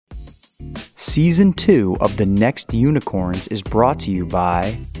Season 2 of The Next Unicorns is brought to you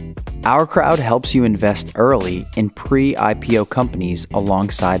by Our Crowd helps you invest early in pre-IPO companies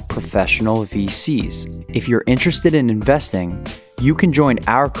alongside professional VCs. If you're interested in investing, you can join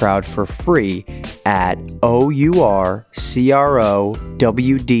Our Crowd for free at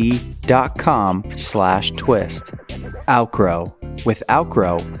ourcrowd.com/twist. Outgrow. With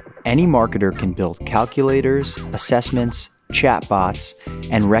Outgrow, any marketer can build calculators, assessments, chatbots,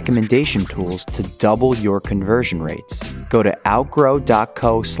 and recommendation tools to double your conversion rates. Go to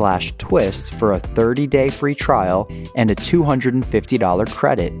outgrow.co/twist for a 30-day free trial and a $250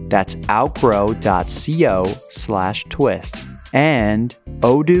 credit. That's outgrow.co/twist. And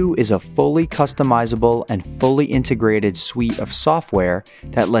Odoo is a fully customizable and fully integrated suite of software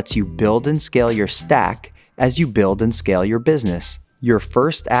that lets you build and scale your stack as you build and scale your business. Your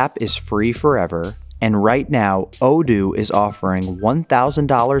first app is free forever. And right now, Odoo is offering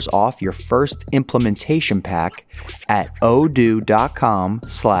 $1,000 off your first implementation pack at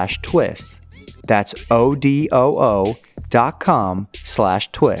odoo.com/twist. That's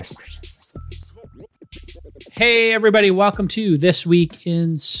odoo.com/twist. Hey, everybody. Welcome to This Week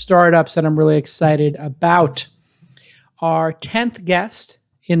in Startups, and I'm really excited about our 10th guest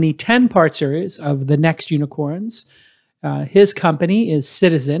in the 10-part series of The Next Unicorns. His company is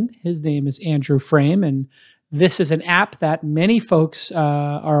Citizen. His name is Andrew Frame, and this is an app that many folks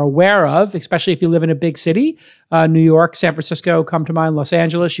are aware of, especially if you live in a big city. New York, San Francisco come to mind, Los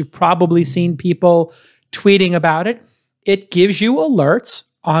Angeles. You've probably seen people tweeting about it. It gives you alerts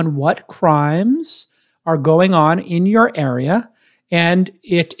on what crimes are going on in your area, and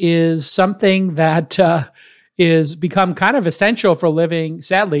it is something that is become kind of essential for living,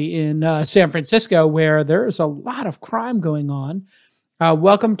 sadly, in San Francisco, where there's a lot of crime going on.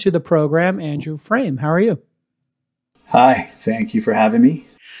 Welcome to the program, Andrew Frame. How are you? Hi, thank you for having me.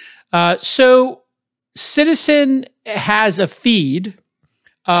 So Citizen has a feed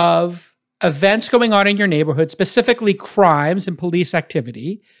of events going on in your neighborhood, specifically crimes and police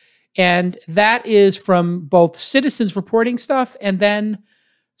activity. And that is from both citizens reporting stuff, and then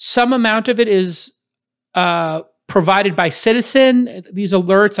some amount of it is provided by Citizen. These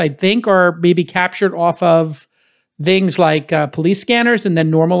alerts, I think, are maybe captured off of things like police scanners and then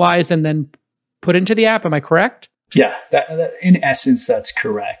normalized and then put into the app. Am I correct? Yeah, in essence, that's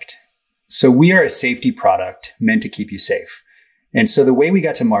correct. So we are a safety product meant to keep you safe. And so the way we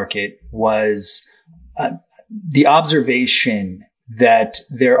got to market was the observation that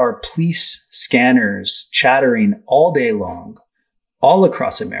there are police scanners chattering all day long, all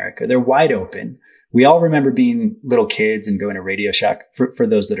across America. They're wide open. We all remember being little kids and going to Radio Shack, for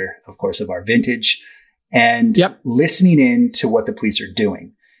those that are, of course, of our vintage, and listening in to what the police are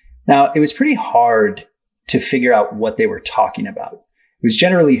doing. Now, it was pretty hard to figure out what they were talking about. It was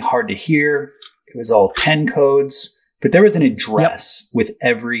generally hard to hear. It was all 10 codes, but there was an address with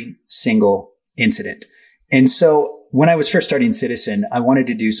every single incident. And so when I was first starting Citizen, I wanted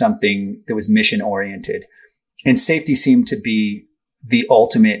to do something that was mission oriented, and safety seemed to be the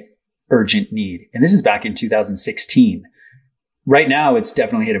ultimate urgent need. And this is back in 2016. Right now, it's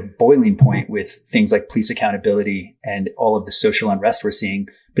definitely hit a boiling point with things like police accountability and all of the social unrest we're seeing.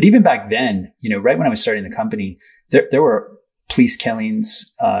 But even back then, right when I was starting the company, there were police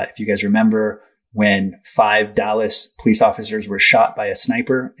killings. If you guys remember when 5 Dallas police officers were shot by a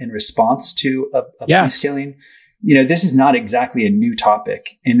sniper in response to a police killing. This is not exactly a new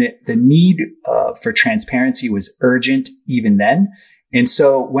topic, and the need for transparency was urgent even then. And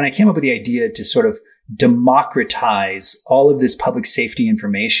so when I came up with the idea to sort of democratize all of this public safety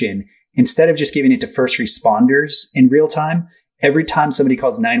information, instead of just giving it to first responders in real time, every time somebody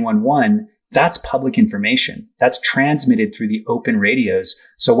calls 911, that's public information. That's transmitted through the open radios.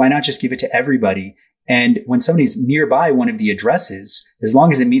 So why not just give it to everybody? And when somebody's nearby one of the addresses, as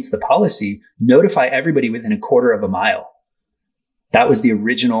long as it meets the policy, notify everybody within a quarter of a mile. That was the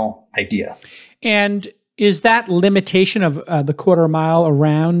original idea. And is that limitation of the quarter mile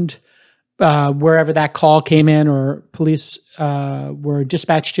around wherever that call came in or police were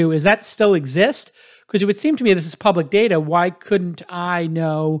dispatched to, is that still exist? Because it would seem to me this is public data. Why couldn't I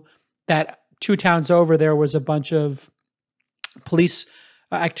know that 2 towns over there was a bunch of police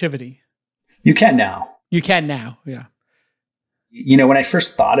activity? You can now. You can now, yeah. When I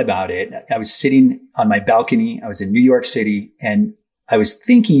first thought about it, I was sitting on my balcony. I was in New York City, and I was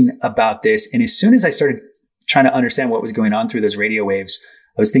thinking about this. And as soon as I started trying to understand what was going on through those radio waves,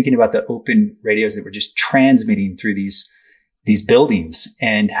 I was thinking about the open radios that were just transmitting through these buildings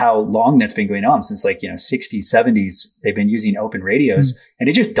and how long that's been going on since 60s, 70s. They've been using open radios. And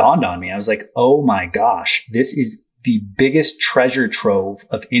it just dawned on me. I was like, oh my gosh, this is the biggest treasure trove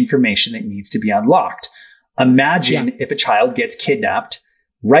of information that needs to be unlocked. Imagine if a child gets kidnapped.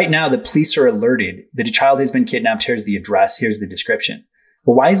 Right now, the police are alerted that a child has been kidnapped. Here's the address. Here's the description.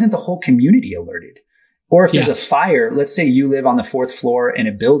 Well, why isn't the whole community alerted? Or if there's a fire, let's say you live on the 4th floor in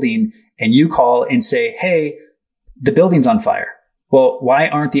a building and you call and say, hey, the building's on fire. Well, why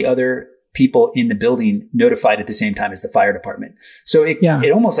aren't the other people in the building notified at the same time as the fire department? So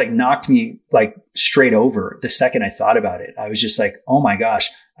it almost like knocked me like straight over the second I thought about it. I was just like, oh my gosh,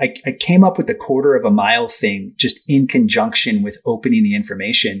 I came up with the quarter of a mile thing just in conjunction with opening the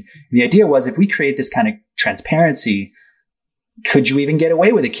information. And the idea was, if we create this kind of transparency, could you even get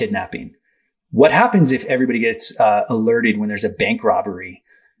away with a kidnapping? What happens if everybody gets alerted when there's a bank robbery?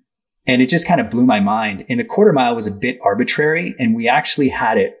 And it just kind of blew my mind. And the quarter mile was a bit arbitrary, and we actually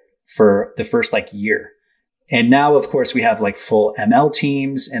had it for the first year. And now, of course, we have full ML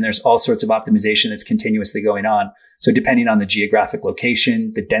teams, and there's all sorts of optimization that's continuously going on. So depending on the geographic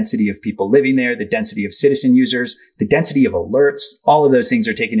location, the density of people living there, the density of citizen users, the density of alerts, all of those things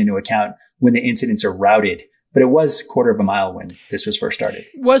are taken into account when the incidents are routed. But it was quarter of a mile when this was first started.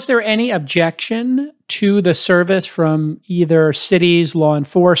 Was there any objection to the service from either cities, law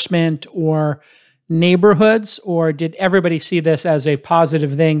enforcement, or neighborhoods? Or did everybody see this as a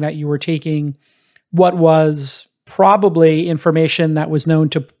positive thing, that you were taking what was probably information that was known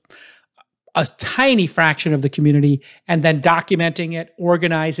to a tiny fraction of the community and then documenting it,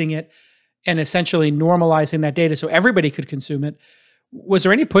 organizing it, and essentially normalizing that data so everybody could consume it? Was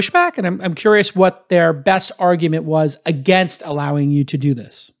there any pushback? And I'm curious what their best argument was against allowing you to do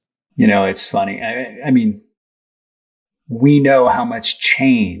this. It's funny. I mean, we know how much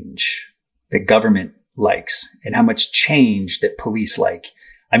change the government likes and how much change that police like.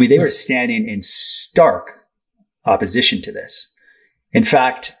 I mean, they were standing in stark opposition to this. In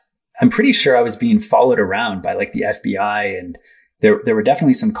fact, I'm pretty sure I was being followed around by the FBI, and there were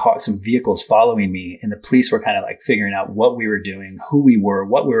definitely some vehicles following me, and the police were kind of figuring out what we were doing, who we were,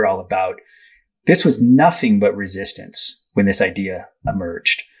 what we were all about. This was nothing but resistance when this idea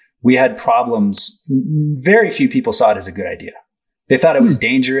emerged. We had problems. Very few people saw it as a good idea. They thought it was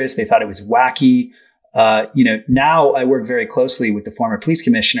dangerous. They thought it was wacky. Now I work very closely with the former police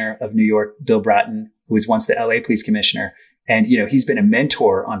commissioner of New York, Bill Bratton, who was once the LA police commissioner. And, he's been a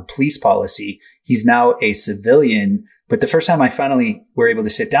mentor on police policy. He's now a civilian. But the first time I finally were able to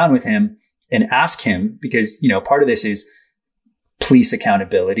sit down with him and ask him, because, part of this is police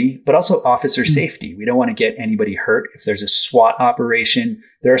accountability, but also officer safety. We don't want to get anybody hurt. If there's a SWAT operation,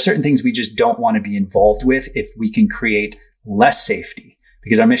 there are certain things we just don't want to be involved with if we can create less safety,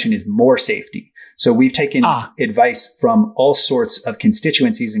 because our mission is more safety. So we've taken advice from all sorts of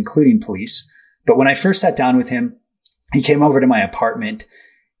constituencies, including police. But when I first sat down with him, he came over to my apartment,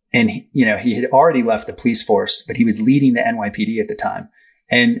 and he had already left the police force, but he was leading the NYPD at the time.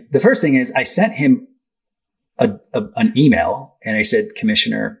 And the first thing is, I sent him an email, and I said,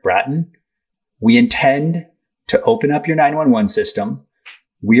 Commissioner Bratton, we intend to open up your 911 system.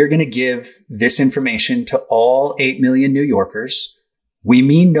 We are going to give this information to all 8 million New Yorkers. We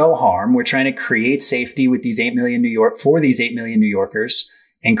mean no harm. We're trying to create safety with these 8 million for these 8 million New Yorkers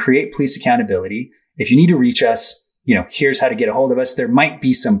and create police accountability. If you need to reach us, here's how to get a hold of us. There might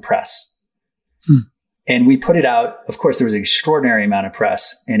be some press. And we put it out. Of course, there was an extraordinary amount of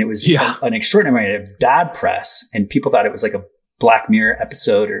press, and it was an extraordinary amount of bad press. And people thought it was like a Black Mirror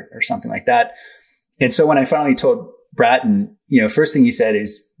episode or something like that. And so when I finally told Bratton, first thing he said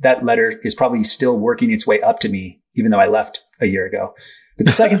is, that letter is probably still working its way up to me, even though I left a year ago. But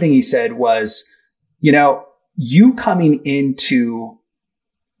the second thing he said was, you coming into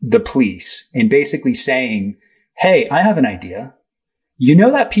the police and basically saying, hey, I have an idea.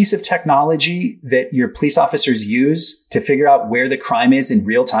 That piece of technology that your police officers use to figure out where the crime is in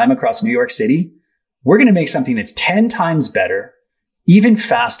real time across New York City? We're going to make something that's 10 times better, even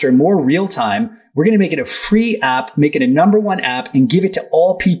faster, more real time. We're going to make it a free app, make it a #1 app, and give it to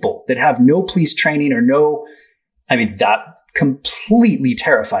all people that have no police training or that completely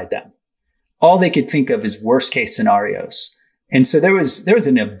terrified them. All they could think of is worst case scenarios. And so there was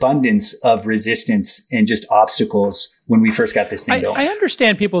an abundance of resistance and just obstacles when we first got this thing going. I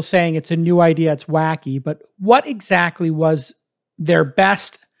understand people saying it's a new idea, it's wacky, but what exactly was their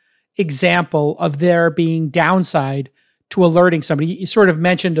best example of there being downside to alerting somebody? You sort of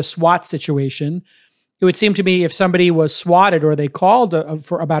mentioned a SWAT situation. It would seem to me if somebody was swatted or they called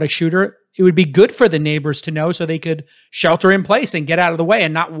about a shooter, it would be good for the neighbors to know so they could shelter in place and get out of the way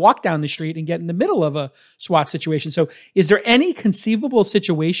and not walk down the street and get in the middle of a SWAT situation. So is there any conceivable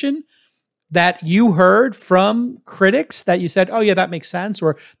situation that you heard from critics that you said, oh yeah, that makes sense,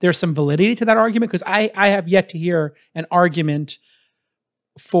 or there's some validity to that argument? Because I have yet to hear an argument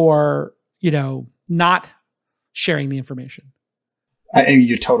for, not sharing the information. And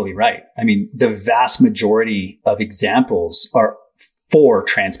you're totally right. I mean, the vast majority of examples are for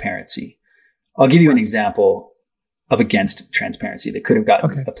transparency. I'll give you an example of against transparency that could have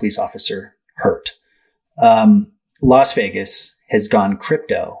gotten a police officer hurt. Las Vegas has gone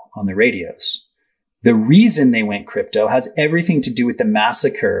crypto on the radios. The reason they went crypto has everything to do with the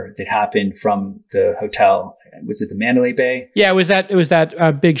massacre that happened from the hotel. Was it the Mandalay Bay? Yeah, it was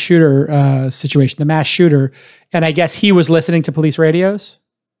that big shooter situation, the mass shooter. And I guess he was listening to police radios?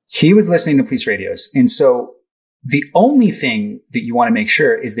 He was listening to police radios. And so the only thing that you want to make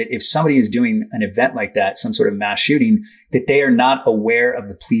sure is that if somebody is doing an event like that, some sort of mass shooting, that they are not aware of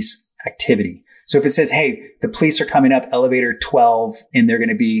the police activity. So if it says, hey, the police are coming up elevator 12 and they're going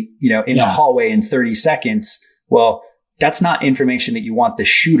to be, in the hallway in 30 seconds. Well, that's not information that you want the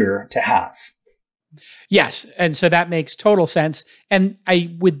shooter to have. Yes. And so that makes total sense. And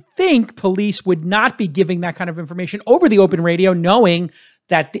I would think police would not be giving that kind of information over the open radio, knowing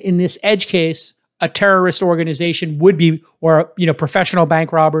that in this edge case, a terrorist organization would be, or, professional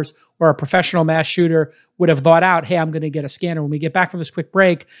bank robbers or a professional mass shooter would have thought out, hey, I'm going to get a scanner. When we get back from this quick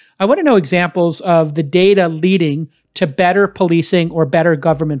break, I want to know examples of the data leading to better policing or better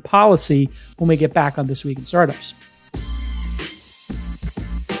government policy when we get back on This Week in Startups.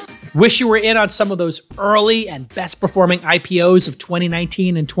 Wish you were in on some of those early and best performing IPOs of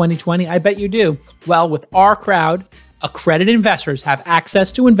 2019 and 2020? I bet you do. Well, with our crowd, accredited investors have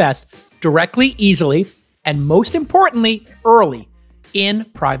access to invest directly, easily, and most importantly, early in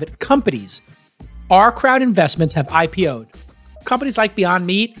private companies. Our crowd investments have IPO'd companies like Beyond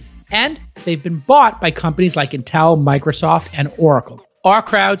Meat, and they've been bought by companies like Intel, Microsoft, and Oracle. Our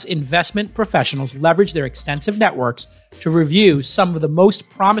crowd's investment professionals leverage their extensive networks to review some of the most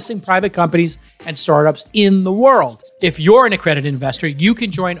promising private companies and startups in the world. If you're an accredited investor, you can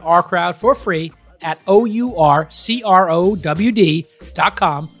join our crowd for free at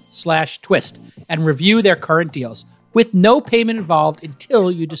OURCROWD.com/twist and review their current deals with no payment involved until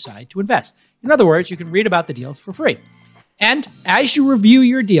you decide to invest. In other words, you can read about the deals for free. And as you review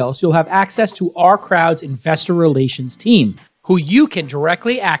your deals, you'll have access to our crowd's investor relations team, who you can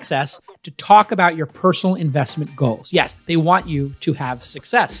directly access to talk about your personal investment goals. Yes, they want you to have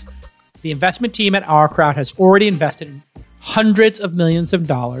success. The investment team at our crowd has already invested in hundreds of millions of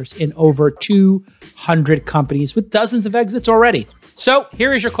dollars in over 200 companies with dozens of exits already. So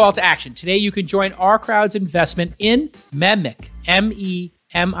here is your call to action. Today, you can join our crowd's investment in MEMIC,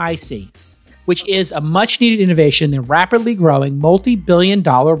 M-E-M-I-C, which is a much-needed innovation in the rapidly growing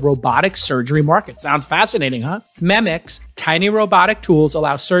multi-billion-dollar robotic surgery market. Sounds fascinating, huh? MEMIC's tiny robotic tools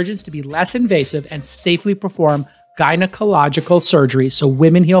allow surgeons to be less invasive and safely perform gynecological surgery so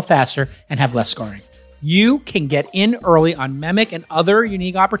women heal faster and have less scarring. You can get in early on MEMIC and other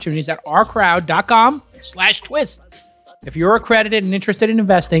unique opportunities at ourcrowd.com/twist. If you're accredited and interested in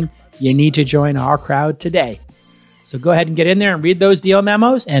investing, you need to join our crowd today. So go ahead and get in there and read those deal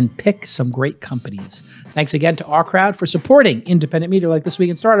memos and pick some great companies. Thanks again to our crowd for supporting independent media like This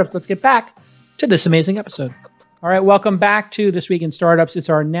Week in Startups. Let's get back to this amazing episode. All right, welcome back to This Week in Startups. It's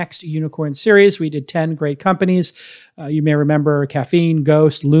our next unicorn series. We did 10 great companies. You may remember Caffeine,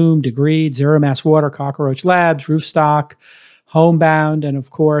 Ghost, Loom, Degreed, Zero Mass Water, Cockroach Labs, Roofstock, Homebound, and of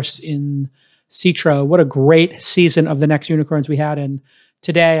course in Citro. What a great season of the next unicorns we had. And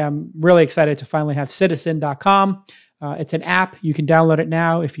today I'm really excited to finally have Citizen.com. It's an app. You can download it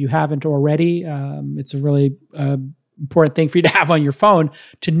now if you haven't already. It's a really important thing for you to have on your phone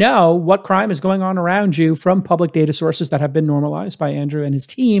to know what crime is going on around you from public data sources that have been normalized by Andrew and his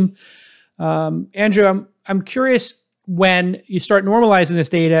team. Andrew, I'm curious, when you start normalizing this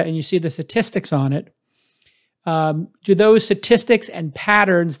data and you see the statistics on it, do those statistics and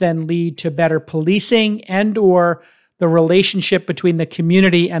patterns then lead to better policing and or the relationship between the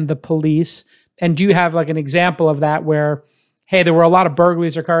community and the police? And do you have like an example of that where, hey, there were a lot of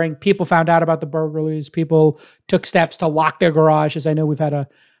burglaries occurring, people found out about the burglaries, people took steps to lock their garages? I know we've had a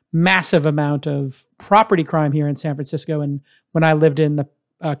massive amount of property crime here in San Francisco. And when I lived in the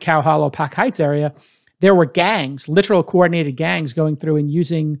Cow Hollow, Pac Heights area, there were gangs, literal coordinated gangs going through and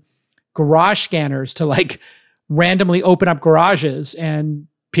using garage scanners to like randomly open up garages, and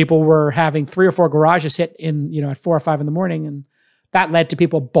people were having 3 or 4 garages hit in, at 4 or 5 in the morning. And that led to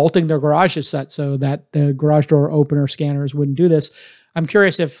people bolting their garages shut so that the garage door opener scanners wouldn't do this. I'm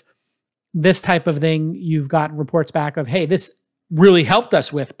curious if this type of thing, you've gotten reports back of, hey, this really helped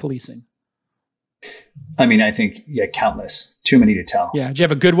us with policing. I mean, I think, countless. Too many to tell. Yeah. Do you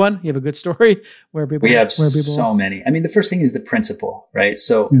have a good one? You have a good story where people? We have so many. I mean, the first thing is the principle, right?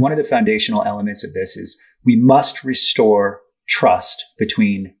 So one of the foundational elements of this is we must restore trust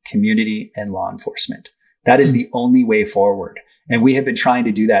between community and law enforcement. That is the only way forward. And we have been trying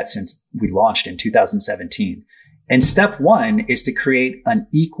to do that since we launched in 2017. And step one is to create an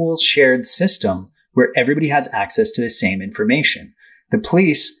equal shared system where everybody has access to the same information. The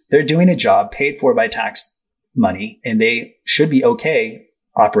police, they're doing a job paid for by tax money, and they should be okay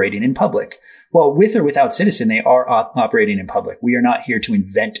operating in public. Well, with or without Citizen, they are operating in public. We are not here to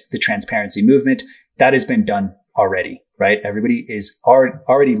invent the transparency movement. That has been done already, right? Everybody is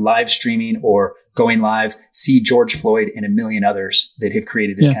already live streaming or going live. See George Floyd and a million others that have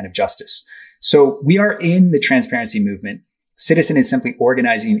created this kind of justice. So we are in the transparency movement. Citizen is simply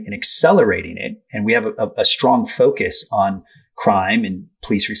organizing and accelerating it. And we have a strong focus on crime and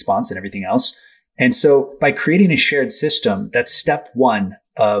police response and everything else. And so by creating a shared system, that's step one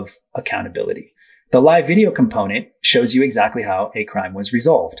of accountability. The live video component shows you exactly how a crime was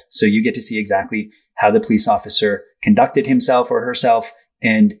resolved. So you get to see exactly how the police officer conducted himself or herself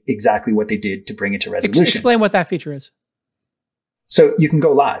and exactly what they did to bring it to resolution. Explain what that feature is. So you can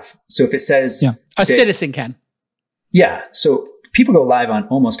go live. So if it says a citizen can. Yeah. So people go live on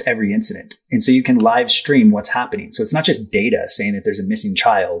almost every incident. And so you can live stream what's happening. So it's not just data saying that there's a missing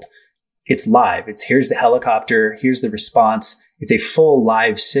child. It's live. It's here's the helicopter. Here's the response. It's a full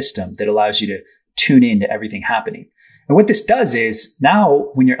live system that allows you to tune in to everything happening. And what this does is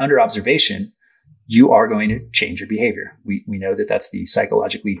now when you're under observation, you are going to change your behavior. We know that that's the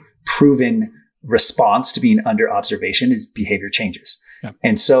psychologically proven response to being under observation is behavior changes. Yeah.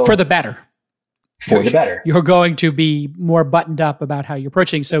 And so for the better. For the better. You're going to be more buttoned up about how you're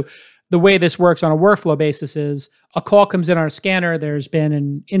approaching. So the way this works on a workflow basis is a call comes in on a scanner. There's been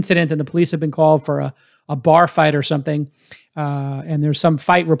an incident and the police have been called for a bar fight or something. And there's some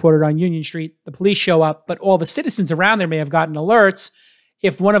fight reported on Union Street. The police show up, but all the citizens around there may have gotten alerts.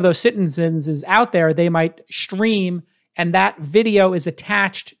 If one of those citizens is out there, they might stream and that video is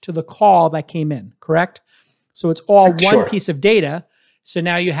attached to the call that came in, correct? So it's all one piece of data. So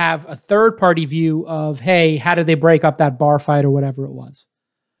now you have a third-party view of, hey, how did they break up that bar fight or whatever it was?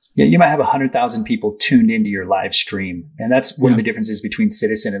 Yeah, you might have 100,000 people tuned into your live stream. And that's one of the differences between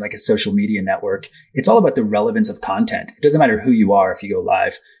Citizen and like a social media network. It's all about the relevance of content. It doesn't matter who you are if you go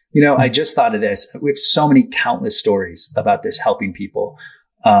live. You know, I just thought of this. We have so many countless stories about this helping people.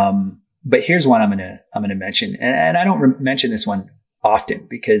 But here's one I'm going to mention. And I don't mention this one often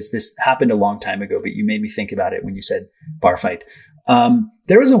because this happened a long time ago, but you made me think about it when you said bar fight.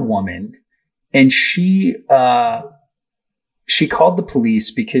 There was a woman and she called the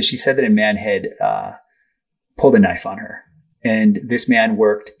police because she said that a man had pulled a knife on her. And this man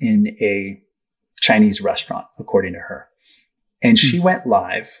worked in a Chinese restaurant, according to her. And she went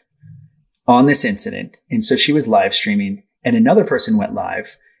live on this incident. And so she was live streaming and another person went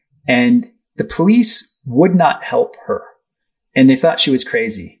live and the police would not help her. And they thought she was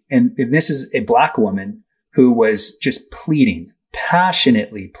crazy. And this is a Black woman who was just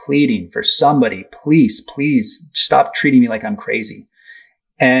passionately pleading for somebody, please stop treating me like I'm crazy.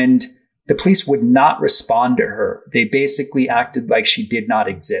 And the police would not respond to her. They basically acted like she did not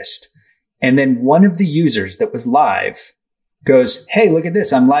exist. And then one of the users that was live goes, hey, look at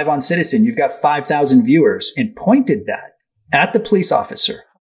this. I'm live on Citizen. You've got 5,000 viewers, and pointed that at the police officer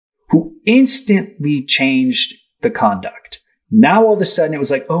who instantly changed the conduct. Now, all of a sudden it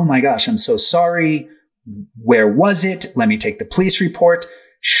was like, oh my gosh, I'm so sorry. Where was it? Let me take the police report.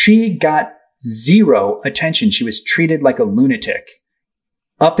 She got zero attention. She was treated like a lunatic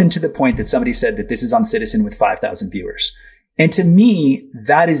up until the point that somebody said that this is on Citizen with 5,000 viewers. And to me,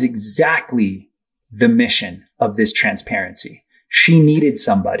 that is exactly the mission of this transparency. She needed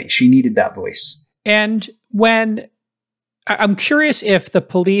somebody. She needed that voice. And when I'm curious if the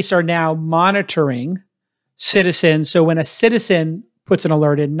police are now monitoring citizens. So when a citizen puts an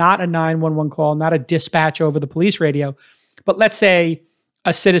alert in, not a 911 call, not a dispatch over the police radio, but let's say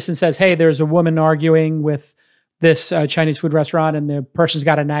a citizen says, hey, there's a woman arguing with this Chinese food restaurant and the person's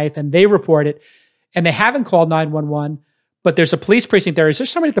got a knife, and they report it and they haven't called 911, but there's a police precinct there. Is there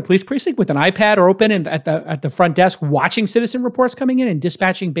somebody at the police precinct with an iPad or open and at the front desk watching citizen reports coming in and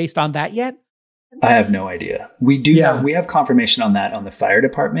dispatching based on that yet? I have no idea. We do know, we have confirmation on that on the fire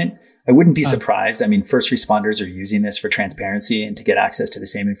department. I wouldn't be surprised. I mean, first responders are using this for transparency and to get access to the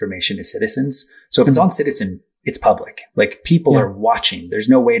same information as citizens. So if it's on Citizen, it's public. Like people are watching. There's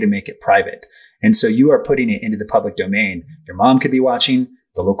no way to make it private. And so you are putting it into the public domain. Your mom could be watching.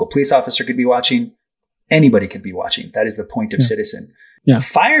 The local police officer could be watching. Anybody could be watching. That is the point of Citizen. Yeah.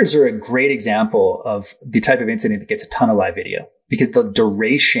 Fires are a great example of the type of incident that gets a ton of live video because the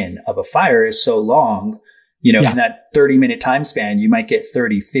duration of a fire is so long. In that 30-minute time span, you might get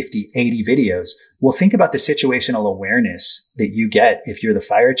 30, 50, 80 videos. Well, think about the situational awareness that you get if you're the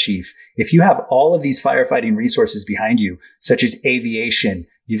fire chief. If you have all of these firefighting resources behind you, such as aviation,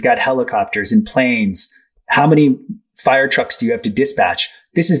 you've got helicopters and planes. How many fire trucks do you have to dispatch?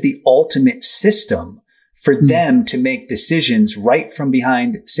 This is the ultimate system for them to make decisions right from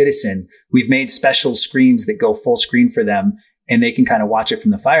behind citizen. We've made special screens that go full screen for them, and they can kind of watch it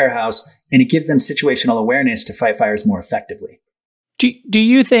from the firehouse, and it gives them situational awareness to fight fires more effectively. Do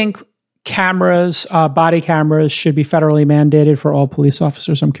you think cameras, body cameras, should be federally mandated for all police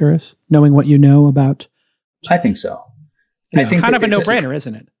officers? I'm curious, knowing what you know about. I think so. It's kind of a no-brainer,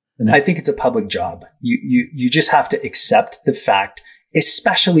 isn't it? I think it's a public job. You just have to accept the fact,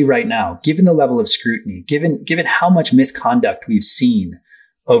 especially right now, given the level of scrutiny, given how much misconduct we've seen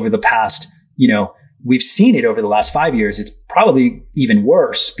over the past, we've seen it over the last 5 years. It's probably even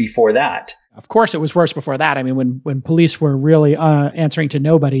worse before that. Of course, it was worse before that. I mean, when police were really answering to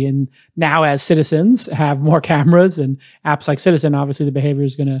nobody, and now as citizens have more cameras and apps like Citizen, obviously the behavior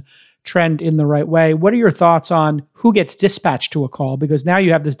is going to trend in the right way. What are your thoughts on who gets dispatched to a call? Because now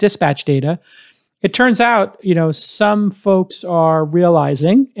you have this dispatch data. It turns out, some folks are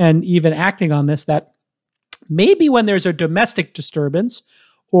realizing and even acting on this, that maybe when there's a domestic disturbance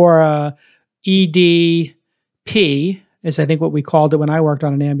or a EDP, is I think what we called it when I worked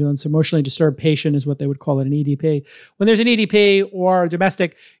on an ambulance. Emotionally disturbed patient is what they would call it, an EDP. When there's an EDP or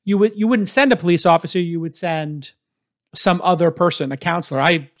domestic, you wouldn't send a police officer, you would send some other person, a counselor.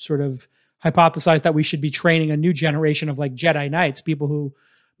 I sort of hypothesized that we should be training a new generation of like Jedi Knights, people who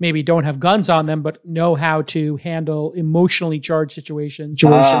maybe don't have guns on them, but know how to handle emotionally charged situations.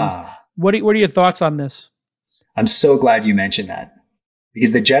 What are your thoughts on this? I'm so glad you mentioned that.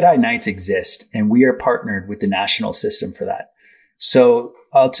 Because the Jedi Knights exist, and we are partnered with the national system for that. So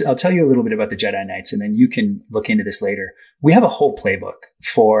I'll tell you a little bit about the Jedi Knights, and then you can look into this later. We have a whole playbook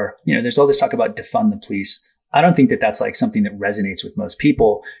for, there's all this talk about defund the police. I don't think that that's like something that resonates with most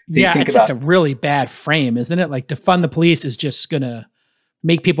people. It's just a really bad frame, isn't it? Like defund the police is just going to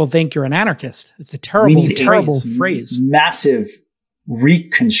make people think you're an anarchist. It's a terrible phrase. Massive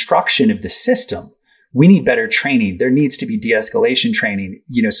reconstruction of the system. We need better training. There needs to be de-escalation training.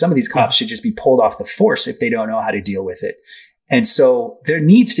 Some of these cops should just be pulled off the force if they don't know how to deal with it. And so there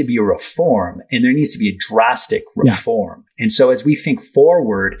needs to be a reform, and there needs to be a drastic reform. Yeah. And so as we think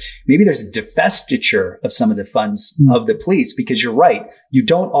forward, maybe there's a divestiture of some of the funds of the police, because you're right. You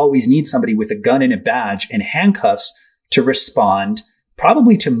don't always need somebody with a gun and a badge and handcuffs to respond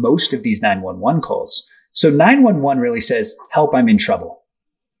probably to most of these 911 calls. So 911 really says, help, I'm in trouble.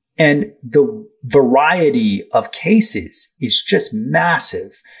 And the variety of cases is just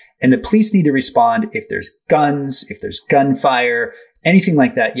massive. And the police need to respond if there's guns, if there's gunfire, anything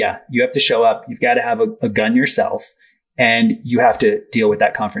like that. Yeah, you have to show up. You've got to have a gun yourself, and you have to deal with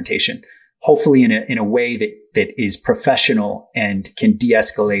that confrontation, hopefully in a way that is professional and can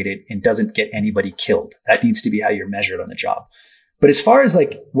de-escalate it and doesn't get anybody killed. That needs to be how you're measured on the job. But as far as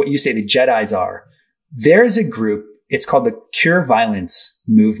like what you say the Jedis are, there's a group. It's called the Cure Violence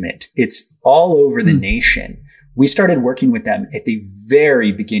Movement. It's all over the nation. We started working with them at the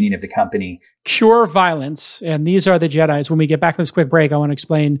very beginning of the company. Cure Violence, and these are the Jedis. When we get back from this quick break, I want to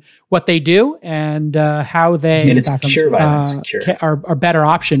explain what they do and how they are a better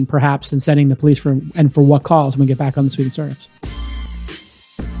option, perhaps, than sending the police for what calls when we get back on the Sweet and Startups.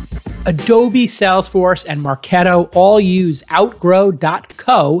 Adobe, Salesforce, and Marketo all use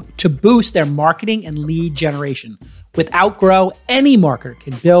Outgrow.co to boost their marketing and lead generation. With Outgrow, any marketer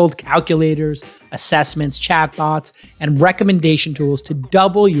can build calculators, assessments, chatbots, and recommendation tools to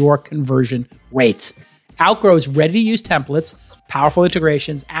double your conversion rates. Outgrow's ready-to-use templates, powerful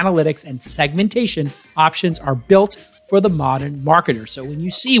integrations, analytics, and segmentation options are built for the modern marketer. So when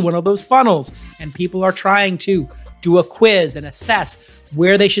you see one of those funnels and people are trying to do a quiz and assess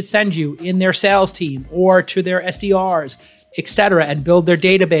where they should send you in their sales team or to their SDRs, etc., and build their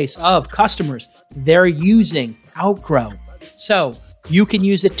database of customers, they're using Outgrow. So you can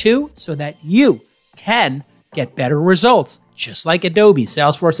use it too, so that you can get better results, just like Adobe,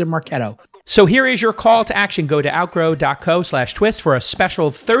 Salesforce, and Marketo. So here is your call to action. Go to outgrow.co/twist for a special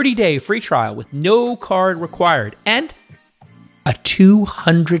 30-day free trial with no card required and a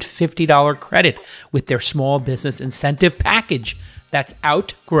 $250 credit with their small business incentive package. That's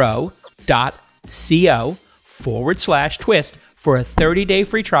outgrow.co/twist for a 30-day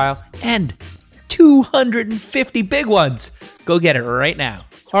free trial and 250 big ones. Go get it right now.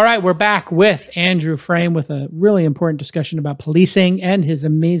 All right, we're back with Andrew Frame with a really important discussion about policing and his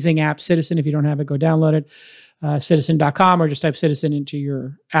amazing app, Citizen. If you don't have it, go download it, citizen.com, or just type Citizen into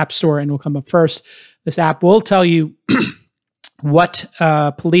your app store and it will come up first. This app will tell you what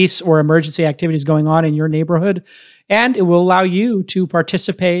police or emergency activity is going on in your neighborhood, and it will allow you to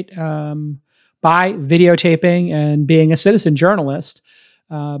participate by videotaping and being a citizen journalist.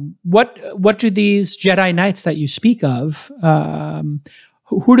 What do these Jedi Knights that you speak of,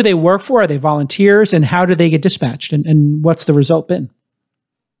 who do they work for? Are they volunteers? And how do they get dispatched? And what's the result been?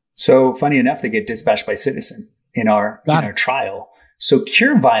 So funny enough, they get dispatched by Citizen in our trial. So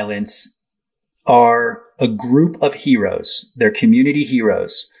Cure Violence are a group of heroes. They're community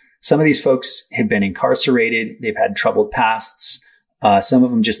heroes. Some of these folks have been incarcerated. They've had troubled pasts. Some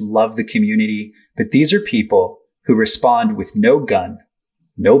of them just love the community. But these are people who respond with no gun,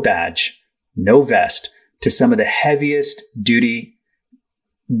 no badge, no vest to some of the heaviest duty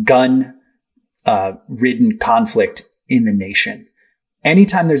gun ridden conflict in the nation.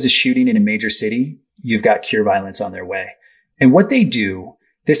 Anytime there's a shooting in a major city, you've got Cure Violence on their way. And what they do,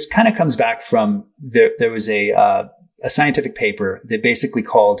 this kind of comes back from there was a scientific paper that basically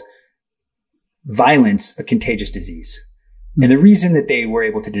called violence a contagious disease. And the reason that they were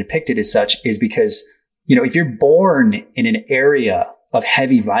able to depict it as such is because, if you're born in an area of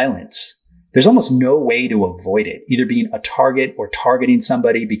heavy violence, there's almost no way to avoid it, either being a target or targeting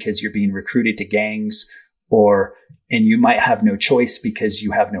somebody because you're being recruited to gangs, and you might have no choice because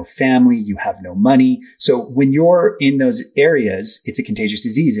you have no family, you have no money. So when you're in those areas, it's a contagious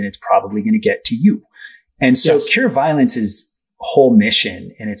disease and it's probably going to get to you. And so Cure Violence's whole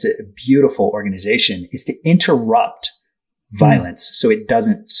mission, and it's a beautiful organization, is to interrupt violence so it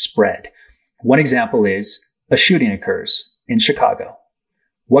doesn't spread. One example is a shooting occurs in Chicago.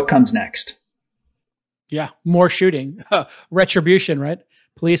 What comes next? Yeah, more shooting. Retribution, right?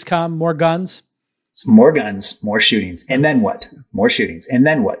 Police come, more guns. More guns, more shootings. And then what? More shootings. And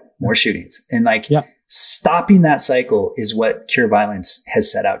then what? More shootings. And stopping that cycle is what Cure Violence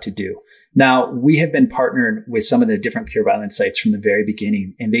has set out to do. Now, we have been partnered with some of the different Cure Violence sites from the very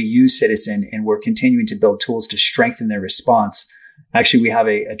beginning, and they use Citizen, and we're continuing to build tools to strengthen their response. Actually, we have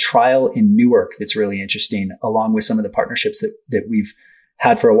a trial in Newark that's really interesting, along with some of the partnerships that we've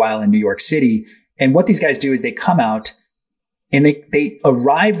had for a while in New York City. And what these guys do is they come out and they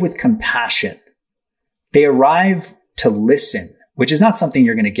arrive with compassion. They arrive to listen, which is not something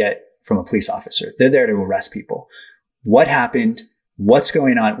you're going to get from a police officer. They're there to arrest people. What happened? What's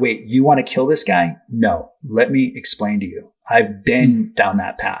going on? Wait, you want to kill this guy? No, let me explain to you. I've been down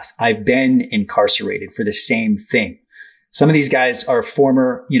that path. I've been incarcerated for the same thing. Some of these guys are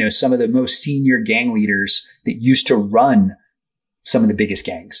former, some of the most senior gang leaders that used to run some of the biggest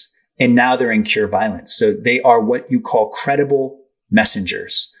gangs. And now they're in Cure Violence. So they are what you call credible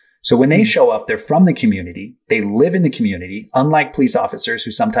messengers. So when they show up, they're from the community. They live in the community, unlike police officers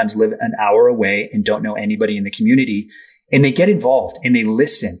who sometimes live an hour away and don't know anybody in the community. And they get involved and they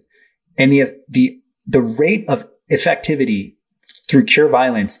listen. And the rate of effectivity through Cure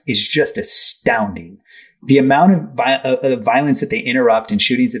Violence is just astounding. The amount of violence that they interrupt and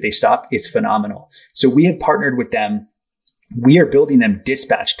shootings that they stop is phenomenal. So we have partnered with them. We are building them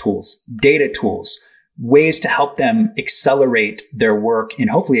dispatch tools, data tools, ways to help them accelerate their work and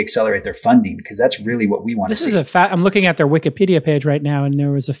hopefully accelerate their funding, because that's really what we want to see. I'm looking at their Wikipedia page right now, and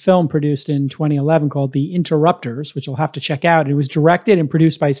there was a film produced in 2011 called The Interrupters, which I'll have to check out. It was directed and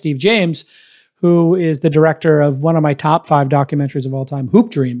produced by Steve James, who is the director of one of my top 5 documentaries of all time, Hoop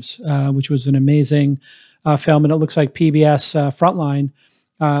Dreams, which was an amazing film. And it looks like PBS Frontline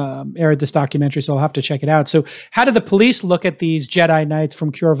aired this documentary, so I'll have to check it out. So how do the police look at these Jedi Knights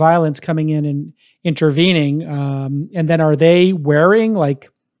from Cure Violence coming in and intervening? And then are they wearing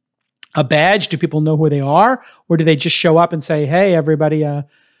like a badge? Do people know who they are? Or do they just show up and say, hey, everybody,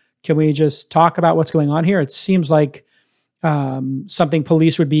 can we just talk about what's going on here? It seems like something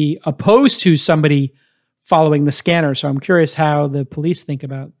police would be opposed to somebody following the scanner. So I'm curious how the police think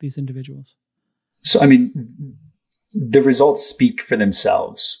about these individuals. So, the results speak for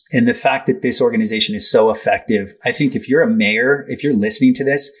themselves. And the fact that this organization is so effective, I think if you're a mayor, if you're listening to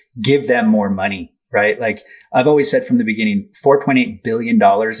this, give them more money, right? Like I've always said from the beginning, $4.8 billion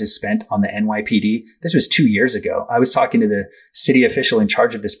is spent on the NYPD. This was 2 years ago. I was talking to the city official in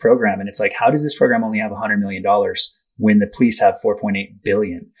charge of this program, and it's like, how does this program only have $100 million when the police have $4.8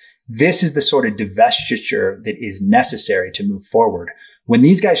 billion? This is the sort of divestiture that is necessary to move forward. When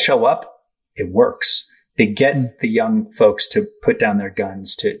these guys show up, it works. They get the young folks to put down their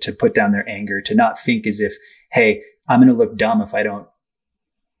guns, to put down their anger, to not think as if, hey, I'm going to look dumb if I don't,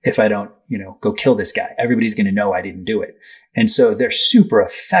 go kill this guy. Everybody's going to know I didn't do it. And so they're super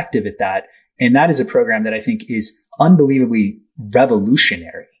effective at that. And that is a program that I think is unbelievably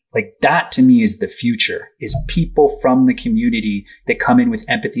revolutionary. Like that to me is the future, is people from the community that come in with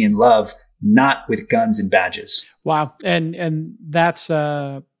empathy and love, not with guns and badges. Wow. And that's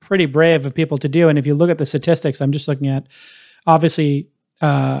pretty brave of people to do. And if you look at the statistics, I'm just looking at, obviously,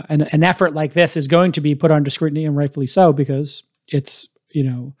 an effort like this is going to be put under scrutiny, and rightfully so, because it's,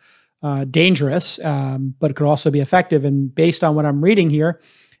 dangerous, but it could also be effective. And based on what I'm reading here,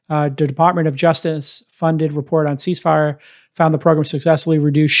 the Department of Justice funded report on ceasefire found the program successfully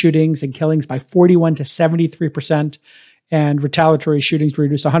reduced shootings and killings by 41 to 73%, and retaliatory shootings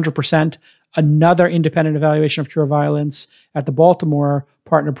reduced 100%. Another independent evaluation of cure violence at the Baltimore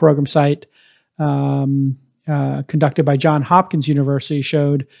partner program site, conducted by Johns Hopkins University,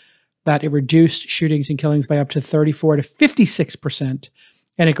 showed that it reduced shootings and killings by up to 34 to 56%.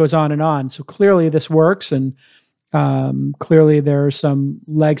 And it goes on and on. So clearly this works, and clearly there's some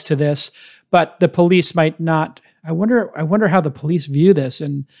legs to this, but the police might not. I wonder how the police view this,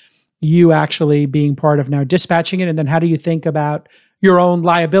 and you actually being part of now dispatching it. And then how do you think about your own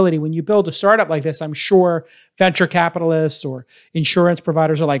liability when you build a startup like this? I'm sure venture capitalists or insurance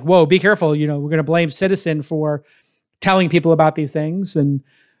providers are like, whoa, be careful. We're going to blame Citizen for telling people about these things. And,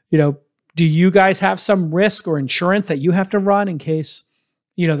 do you guys have some risk or insurance that you have to run in case,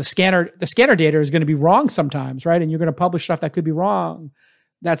 the scanner data is going to be wrong sometimes, right? And you're going to publish stuff that could be wrong.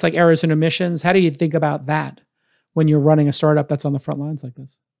 That's like errors and omissions. How do you think about that when you're running a startup that's on the front lines like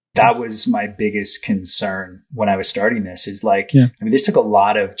this? That was my biggest concern when I was starting this, is this took a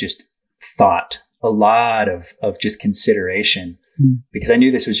lot of just thought, a lot of just consideration, because I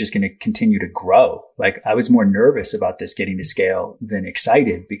knew this was just going to continue to grow. Like I was more nervous about this getting to scale than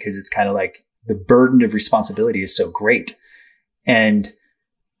excited, because it's kind of like the burden of responsibility is so great. And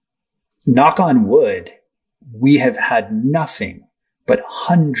knock on wood, we have had nothing but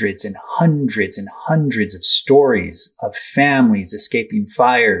hundreds and hundreds and hundreds of stories of families escaping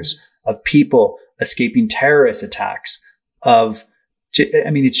fires, of people escaping terrorist attacks,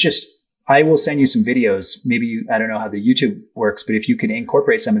 it's just, I will send you some videos. Maybe I don't know how the YouTube works, but if you can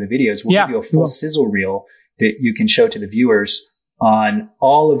incorporate some of the videos, we'll give you a full sizzle reel that you can show to the viewers on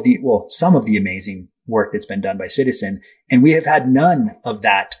some of the amazing work that's been done by Citizen. And we have had none of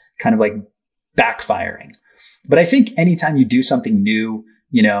that kind of like backfiring. But I think anytime you do something new,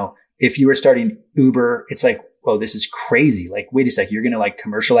 if you were starting Uber, it's like, whoa, this is crazy. Like, wait a sec, you're going to like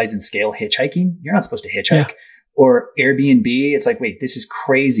commercialize and scale hitchhiking? You're not supposed to hitchhike. Yeah. Or Airbnb, it's like, wait, this is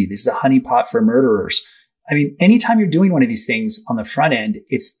crazy. This is a honeypot for murderers. I mean, anytime you're doing one of these things on the front end,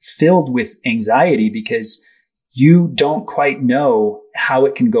 it's filled with anxiety because you don't quite know how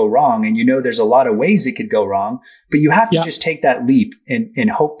it can go wrong. And there's a lot of ways it could go wrong, but you have to just take that leap and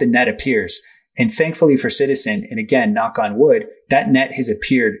hope the net appears. And thankfully for Citizen, and again, knock on wood, that net has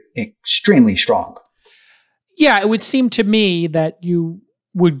appeared extremely strong. Yeah, it would seem to me that you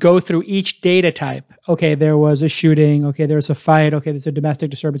would go through each data type. Okay, there was a shooting. Okay, there's a fight. Okay, there's a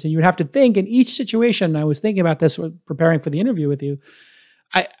domestic disturbance. And you would have to think in each situation. I was thinking about this preparing for the interview with you.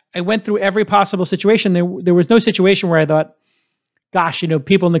 I went through every possible situation. There was no situation where I thought, gosh,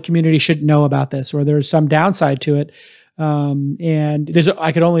 people in the community should know about this, or there's some downside to it.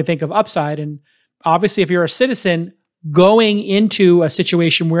 I could only think of upside. And obviously, if you're a citizen going into a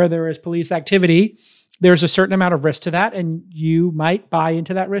situation where there is police activity, there's a certain amount of risk to that. And you might buy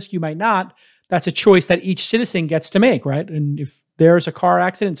into that risk. You might not. That's a choice that each citizen gets to make, right? And if there's a car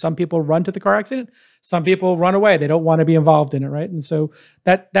accident, some people run to the car accident, some people run away. They don't want to be involved in it, right? And so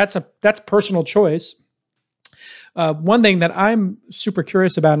that's personal choice. One thing that I'm super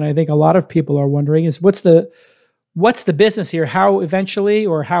curious about, and I think a lot of people are wondering, is what's the business here? How eventually,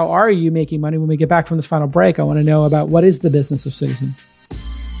 or how are you making money when we get back from this final break? I want to know about what is the business of Citizen.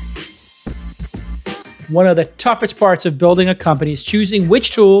 One of the toughest parts of building a company is choosing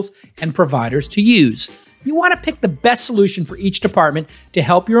which tools and providers to use. You want to pick the best solution for each department to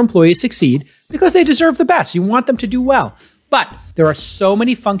help your employees succeed because they deserve the best. You want them to do well. But there are so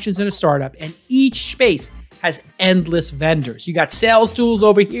many functions in a startup, and each space has endless vendors. You got sales tools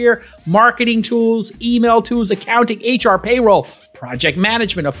over here, marketing tools, email tools, accounting, HR, payroll, project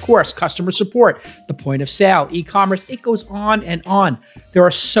management, of course, customer support, the point of sale, e-commerce. It goes on and on. There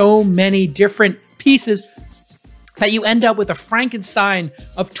are so many different pieces that you end up with a Frankenstein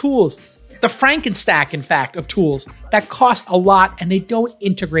of tools, the Frankenstack, in fact, of tools that cost a lot and they don't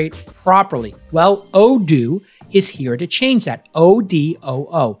integrate properly. Well, Odoo is here to change that.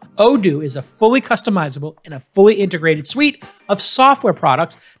 ODOO. Odoo is a fully customizable and a fully integrated suite of software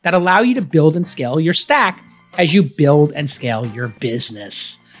products that allow you to build and scale your stack as you build and scale your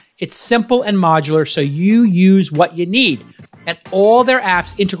business. It's simple and modular, so you use what you need. And all their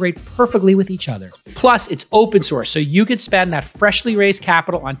apps integrate perfectly with each other. Plus, it's open source, so you can spend that freshly raised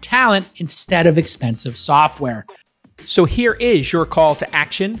capital on talent instead of expensive software. So here is your call to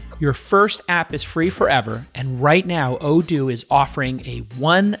action. Your first app is free forever. And right now, Odoo is offering a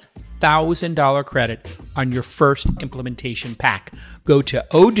 $1,000 credit on your first implementation pack. Go to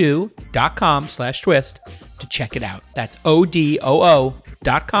odoo.com/twist to check it out. That's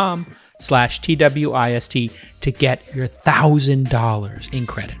odoo.com/TWIST to get your $1,000 in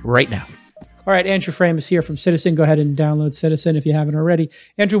credit right now. All right, Andrew Frame is here from Citizen. Go ahead and download Citizen if you haven't already.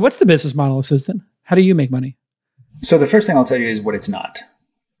 Andrew, what's the business model of Citizen? How do you make money? So the first thing I'll tell you is what it's not.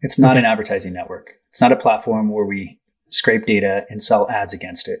 It's not an advertising network. It's not a platform where we scrape data and sell ads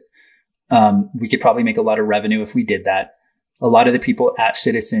against it. We could probably make a lot of revenue if we did that. A lot of the people at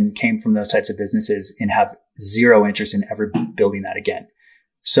Citizen came from those types of businesses and have zero interest in ever building that again.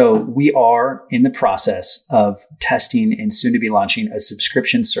 So we are in the process of testing and soon to be launching a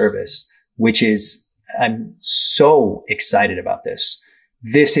subscription service, which is, I'm so excited about this.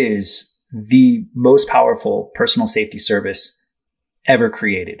 This is the most powerful personal safety service ever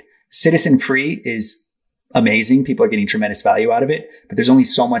created. Citizen Free is amazing. People are getting tremendous value out of it, but there's only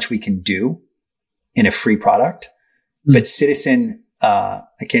so much we can do in a free product. But Citizen, I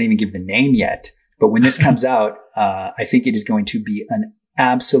can't even give the name yet, but when this comes out, I think it is going to be an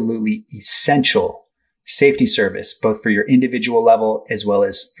absolutely essential safety service, both for your individual level as well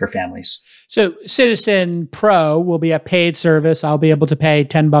as for families. So Citizen Pro will be a paid service. I'll be able to pay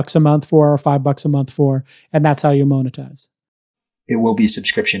 $10 a month for or $5 a month for, and that's how you monetize. It will be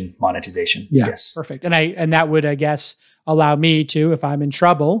subscription monetization. Yeah, yes. Perfect. And that would, I guess, allow me to, if I'm in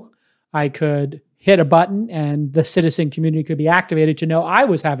trouble, I could hit a button and the citizen community could be activated to know I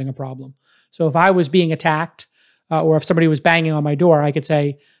was having a problem. So if I was being attacked or if somebody was banging on my door, I could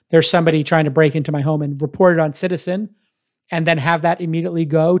say, there's somebody trying to break into my home and report it on Citizen, and then have that immediately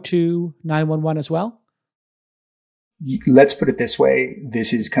go to 911 as well? Let's put it this way.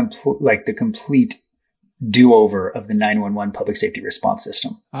 This is the complete do-over of the 911 public safety response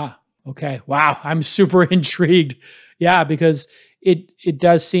system. Ah, okay. Wow. I'm super intrigued. Yeah, because it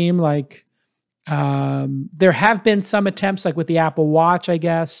does seem like there have been some attempts, like with the Apple Watch, I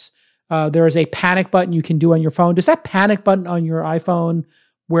guess. There is a panic button you can do on your phone. Does that panic button on your iPhone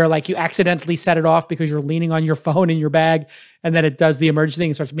where like you accidentally set it off because you're leaning on your phone in your bag and then it does the emergency thing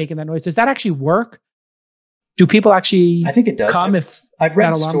and starts making that noise? Does that actually work? Do people actually I think it does. come if I've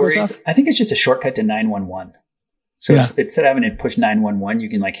read that alarm goes stories. off? I think it's just a shortcut to 911. So it's, instead of having to push 911, you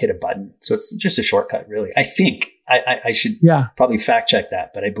can like hit a button. So it's just a shortcut, really. I think I should probably fact check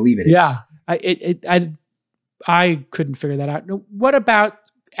that, but I believe it is. Yeah. I couldn't figure that out. What about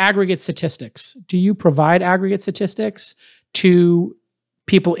aggregate statistics? Do you provide aggregate statistics to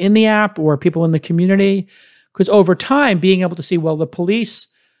people in the app or people in the community? Because over time, being able to see, well, the police,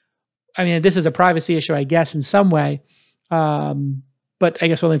 I mean, this is a privacy issue, I guess, in some way. But I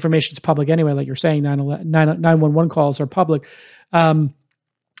guess all the information is public anyway, like you're saying, 911 calls are public.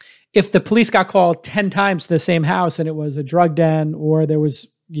 If the police got called 10 times to the same house and it was a drug den or there was,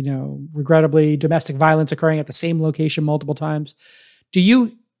 regrettably domestic violence occurring at the same location multiple times, do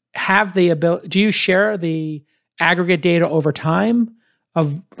you have the ability, do you share the aggregate data over time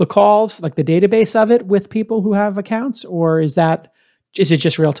of the calls, like the database of it with people who have accounts, or is it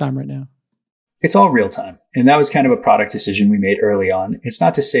just real time right now? It's all real time. And that was kind of a product decision we made early on. It's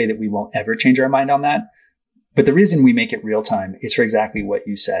not to say that we won't ever change our mind on that, but the reason we make it real time is for exactly what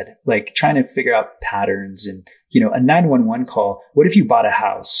you said, like trying to figure out patterns and, a 911 call. What if you bought a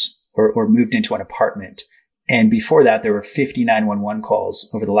house or moved into an apartment? And before that, there were 50 911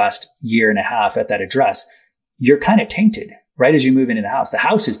 calls over the last year and a half at that address. You're kind of tainted right as you move into the house. The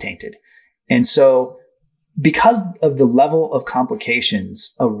house is tainted. And so because of the level of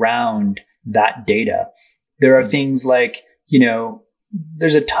complications around that data, there are things like,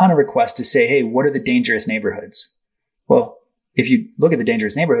 there's a ton of requests to say, hey, what are the dangerous neighborhoods? Well, if you look at the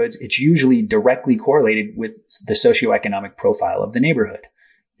dangerous neighborhoods, it's usually directly correlated with the socioeconomic profile of the neighborhood.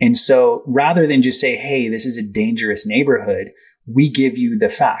 And so rather than just say, hey, this is a dangerous neighborhood, we give you the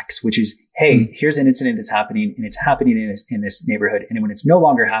facts, which is, hey, here's an incident that's happening and it's happening in this neighborhood. And when it's no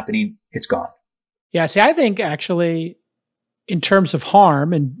longer happening, it's gone. Yeah. See, I think actually in terms of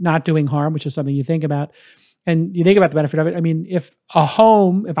harm and not doing harm, which is something you think about, and you think about the benefit of it. I mean, if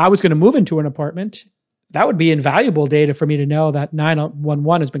I was going to move into an apartment, that would be invaluable data for me to know that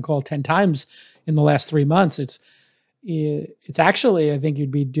 911 has been called 10 times in the last 3 months. It's actually, I think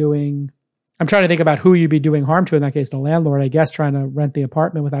you'd be doing, I'm trying to think about who you'd be doing harm to in that case, the landlord, I guess, trying to rent the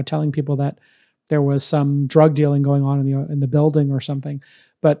apartment without telling people that there was some drug dealing going on in the building or something.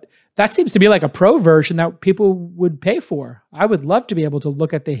 But that seems to be like a pro version that people would pay for. I would love to be able to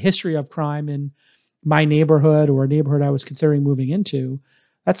look at the history of crime in my neighborhood or a neighborhood I was considering moving into.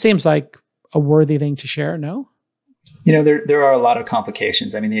 That seems like a worthy thing to share, no? There are a lot of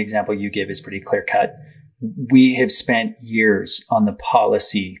complications. I mean, the example you give is pretty clear cut. We have spent years on the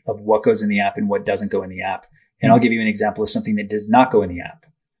policy of what goes in the app and what doesn't go in the app. And I'll give you an example of something that does not go in the app.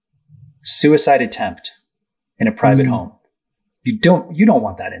 Suicide attempt in a private home. You don't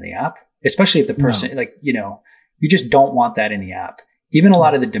want that in the app, especially if the person, you just don't want that in the app. Even a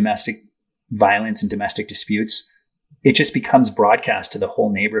lot of the domestic violence and domestic disputes, it just becomes broadcast to the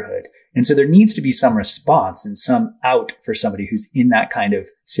whole neighborhood. And so there needs to be some response and some out for somebody who's in that kind of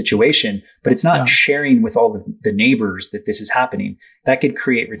situation, but it's not sharing with all the neighbors that this is happening. That could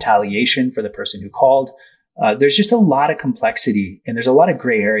create retaliation for the person who called. There's just a lot of complexity and there's a lot of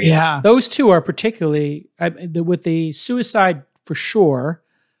gray area. Yeah, those two are particularly, with the suicide for sure,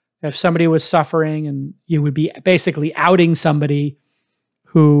 if somebody was suffering and you would be basically outing somebody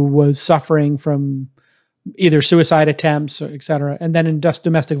who was suffering from either suicide attempts or et cetera. And then in just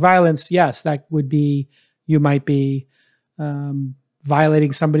domestic violence, yes, that would be, you might be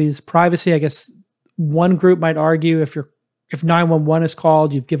violating somebody's privacy. I guess one group might argue if 911 is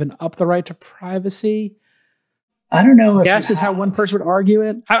called, you've given up the right to privacy. I don't know. Yes, is how one person would argue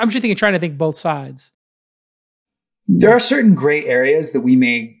it. I'm just trying to think both sides. There are certain gray areas that we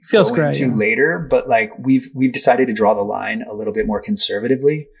may go into later, but like we've decided to draw the line a little bit more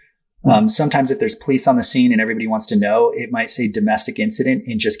conservatively. Sometimes if there's police on the scene and everybody wants to know, it might say domestic incident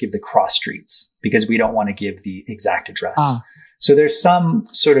and just give the cross streets because we don't want to give the exact address. So there's some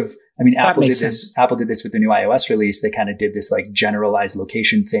sort of, Apple did this. Apple did this with the new iOS release. They kind of did this like generalized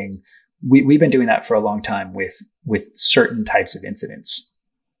location thing. We've been doing that for a long time with certain types of incidents.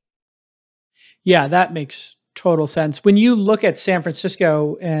 Yeah, that makes total sense. When you look at San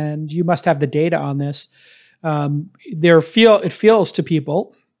Francisco, and you must have the data on this, it feels to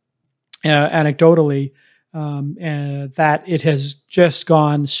people anecdotally that it has just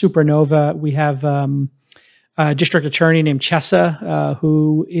gone supernova. We have a district attorney named Chesa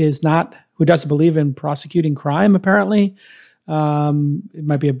who doesn't believe in prosecuting crime. Apparently, it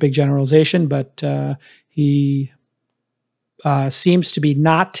might be a big generalization, but he seems to be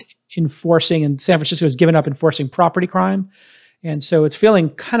not enforcing, and San Francisco has given up enforcing property crime. And so it's feeling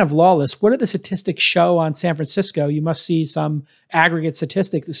kind of lawless. What do the statistics show on San Francisco? You must see some aggregate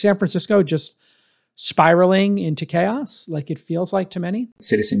statistics. Is San Francisco just spiraling into chaos like it feels like to many?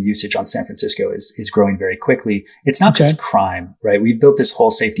 Citizen usage on San Francisco is growing very quickly. It's not just crime, right? We've built this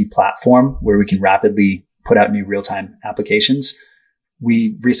whole safety platform where we can rapidly put out new real-time applications.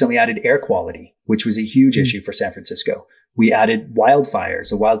 We recently added air quality, which was a huge issue for San Francisco. We added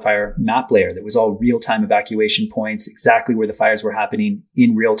wildfires, a wildfire map layer that was all real-time evacuation points, exactly where the fires were happening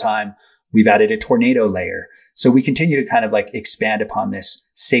in real time. We've added a tornado layer. So we continue to kind of like expand upon this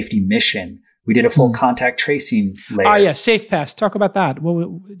safety mission. We did a full contact tracing layer. Oh yeah, SafePass. Talk about that.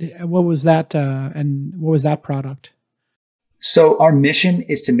 What was that and what was that product? So our mission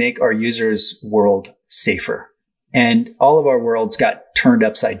is to make our users' world safer. And all of our worlds got turned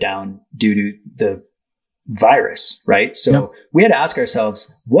upside down due to the virus, right? So we had to ask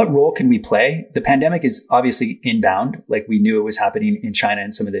ourselves, what role can we play? The pandemic is obviously inbound, like we knew it was happening in China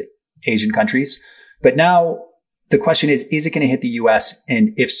and some of the Asian countries. But now the question is it going to hit the US?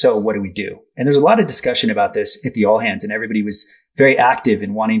 And if so, what do we do? And there's a lot of discussion about this at the all hands, and everybody was very active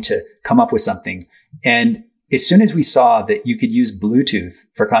in wanting to come up with something. And as soon as we saw that you could use Bluetooth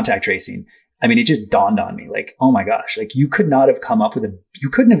for contact tracing, it just dawned on me like, oh my gosh, like you couldn't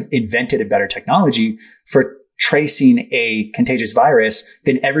have invented a better technology for tracing a contagious virus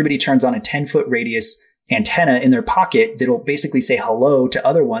than everybody turns on a 10-foot radius antenna in their pocket that'll basically say hello to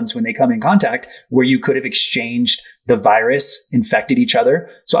other ones when they come in contact, where you could have exchanged the virus, infected each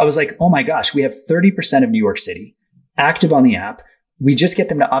other. So I was like, oh my gosh, we have 30% of New York City active on the app. We just get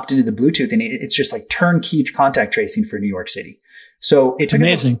them to opt into the Bluetooth, and it's just like turnkey contact tracing for New York City. So it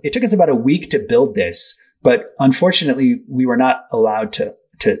took us about a week to build this, but unfortunately we were not allowed to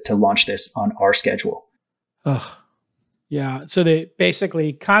launch this on our schedule. Oh, yeah. So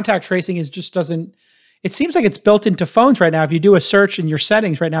basically contact tracing it seems like it's built into phones right now. If you do a search in your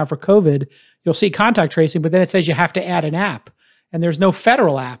settings right now for COVID, you'll see contact tracing, but then it says you have to add an app, and there's no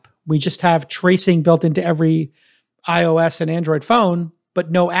federal app. We just have tracing built into every iOS and Android phone, but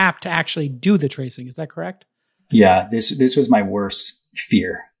no app to actually do the tracing. Is that correct? Yeah, this was my worst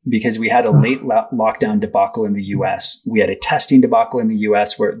fear because we had a late lockdown debacle in the US. We had a testing debacle in the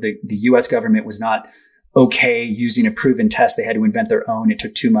US where the US government was not okay using a proven test. They had to invent their own. It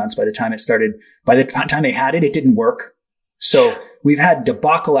took 2 months. By the time they had it, it didn't work. So we've had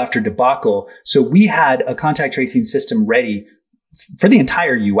debacle after debacle. So we had a contact tracing system ready for the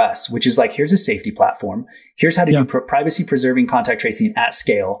entire US, which is like, here's a safety platform. Here's how to do privacy preserving contact tracing at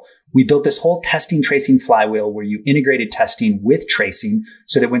scale. We built this whole testing tracing flywheel where you integrated testing with tracing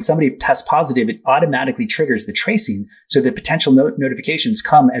so that when somebody tests positive, it automatically triggers the tracing so that potential notifications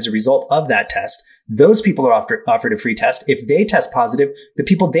come as a result of that test. Those people are offered a free test. If they test positive, the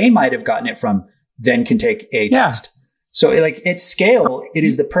people they might have gotten it from then can take a test. So like at scale, it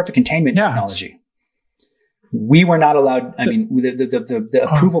is the perfect containment technology. We were not allowed. I mean, the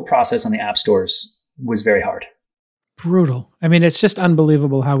approval process on the app stores was very hard. Brutal. I mean, it's just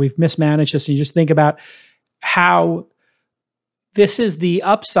unbelievable how we've mismanaged this. And you just think about how this is the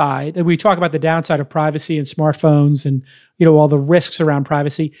upside. And we talk about the downside of privacy and smartphones and, all the risks around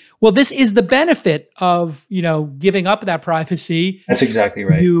privacy. Well, this is the benefit of, giving up that privacy. That's exactly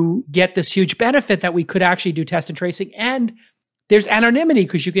right. You get this huge benefit that we could actually do test and tracing. And there's anonymity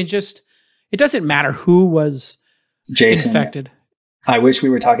because you can it doesn't matter who was infected. I wish we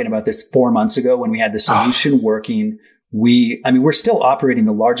were talking about this 4 months ago when we had the solution working. We're still operating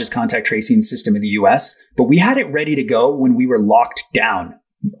the largest contact tracing system in the US, but we had it ready to go when we were locked down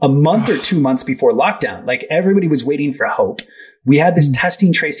a month or 2 months before lockdown. Like everybody was waiting for hope. We had this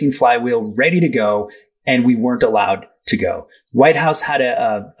testing tracing flywheel ready to go and we weren't allowed to go. White House had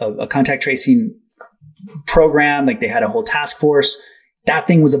a contact tracing program. Like they had a whole task force. That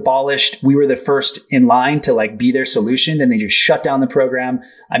thing was abolished. We were the first in line to be their solution. Then they just shut down the program.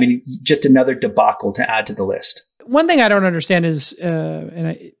 I mean, just another debacle to add to the list. One thing I don't understand is,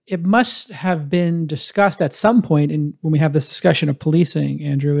 it must have been discussed at some point when we have this discussion of policing,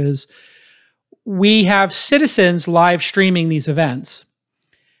 Andrew, is we have citizens live streaming these events.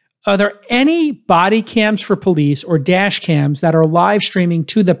 Are there any body cams for police or dash cams that are live streaming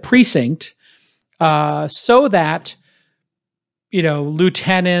to the precinct so that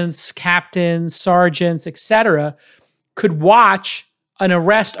lieutenants, captains, sergeants, etc., could watch an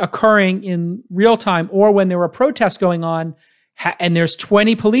arrest occurring in real time, or when there were protests going on and there's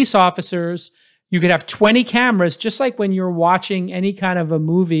 20 police officers, you could have 20 cameras, just like when you're watching any kind of a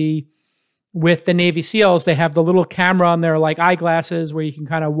movie with the Navy SEALs, they have the little camera on their eyeglasses where you can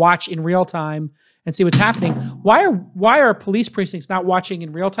kind of watch in real time and see what's happening. Why are police precincts not watching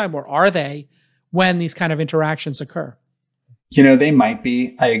in real time, or are they, when these kind of interactions occur? They might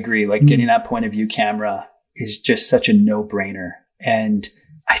be. I agree. Getting that point of view camera is just such a no-brainer. And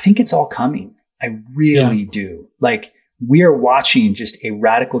I think it's all coming. I really do. We are watching just a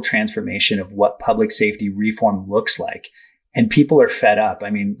radical transformation of what public safety reform looks like. And people are fed up.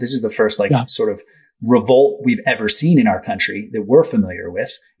 I mean, this is the first sort of revolt we've ever seen in our country that we're familiar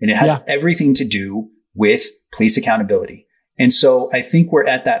with. And it has everything to do with police accountability. And so I think we're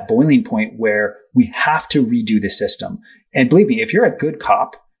at that boiling point where we have to redo the system. And believe me, if you're a good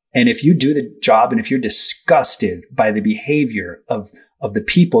cop and if you do the job and if you're disgusted by the behavior of the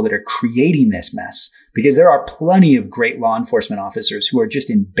people that are creating this mess, because there are plenty of great law enforcement officers who are just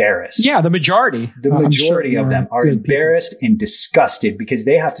embarrassed. Yeah, the majority. The majority of them are embarrassed and disgusted because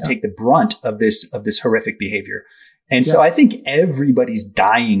they have to take the brunt of this horrific behavior. And so I think everybody's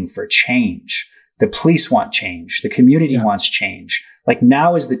dying for change. The police want change. The community wants change.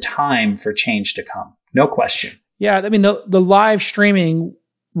 Now is the time for change to come. No question. Yeah, I mean, the live streaming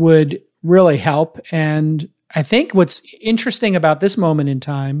would really help. And I think what's interesting about this moment in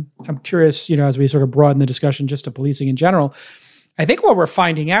time, I'm curious, as we sort of broaden the discussion just to policing in general, I think what we're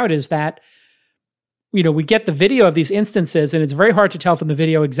finding out is that, we get the video of these instances and it's very hard to tell from the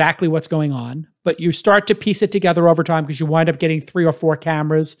video exactly what's going on, but you start to piece it together over time because you wind up getting 3 or 4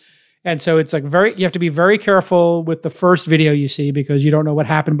 cameras. And so it's you have to be very careful with the first video you see because you don't know what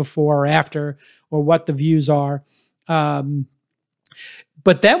happened before or after or what the views are.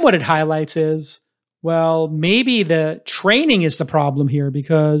 But then what it highlights is, well, maybe the training is the problem here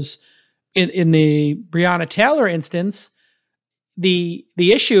because in the Breonna Taylor instance, the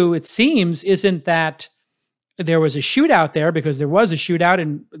issue, it seems, isn't that there was a shootout there, because there was a shootout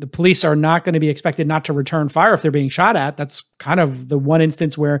and the police are not going to be expected not to return fire if they're being shot at. That's kind of the one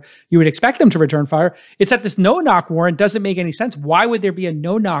instance where you would expect them to return fire. It's that this no-knock warrant doesn't make any sense. Why would there be a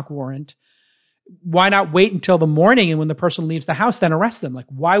no-knock warrant? Why not wait until the morning and when the person leaves the house, then arrest them?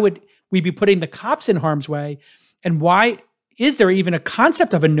 Why would we be putting the cops in harm's way? And why is there even a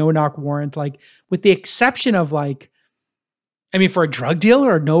concept of a no-knock warrant? With the exception of for a drug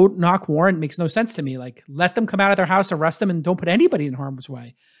dealer, a no-knock warrant makes no sense to me. Let them come out of their house, arrest them, and don't put anybody in harm's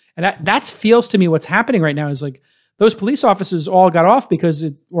way. And that feels to me what's happening right now is the those police officers all got off because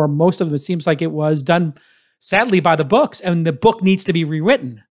or most of them, it seems like it was done sadly by the books, and the book needs to be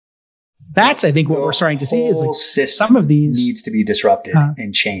rewritten. That's, I think, what we're starting to see is like some of these needs to be disrupted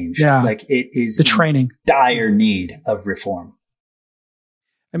and changed. Yeah. Like it is the training dire need of reform.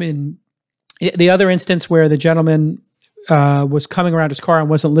 I mean, the other instance where the gentleman was coming around his car and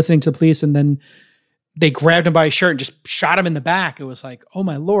wasn't listening to the police, and then they grabbed him by his shirt and just shot him in the back. It was like, oh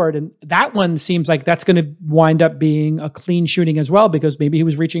my Lord. And that one seems like that's going to wind up being a clean shooting as well, because maybe he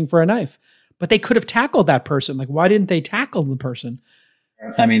was reaching for a knife. But they could have tackled that person. Like, why didn't they tackle the person?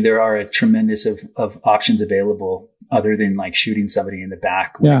 I mean, there are a tremendous of options available other than like shooting somebody in the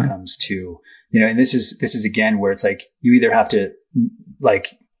back when it comes to, and this is again where it's like, you either have to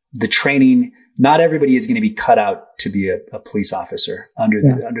like the training, not everybody is going to be cut out to be a police officer under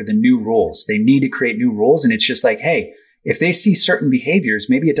the new rules. They need to create new rules. And it's just like, hey, if they see certain behaviors,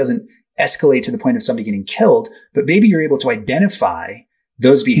 maybe it doesn't escalate to the point of somebody getting killed, but maybe you're able to identify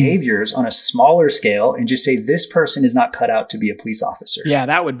those behaviors on a smaller scale and just say, this person is not cut out to be a police officer. Yeah,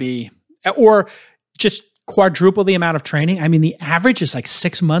 that would be, or just quadruple the amount of training. I mean, the average is like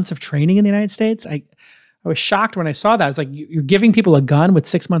 6 months of training in the United States. I was shocked when I saw that. It's like, you're giving people a gun with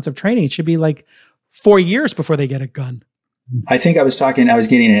 6 months of training. It should be like 4 years before they get a gun. I think I was getting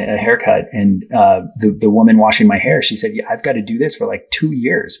a haircut, and the woman washing my hair, she said, I've got to do this for like 2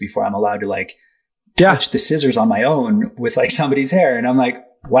 years before I'm allowed to like touch the scissors on my own with like somebody's hair. And I'm like,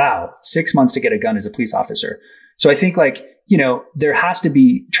 wow, 6 months to get a gun as a police officer. So I think like, there has to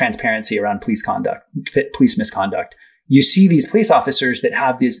be transparency around police misconduct. You see these police officers that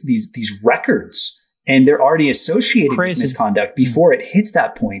have these records, and they're already associated with misconduct before it hits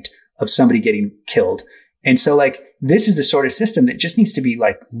that point of somebody getting killed. And so like, this is the sort of system that just needs to be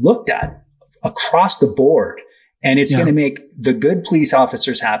like looked at across the board. And it's going to make the good police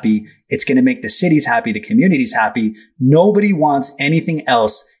officers happy. It's going to make the cities happy, the communities happy. Nobody wants anything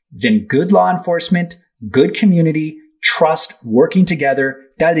else than good law enforcement, good community, trust, working together.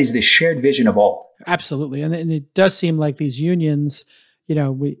 That is the shared vision of all. Absolutely. And it does seem like these unions,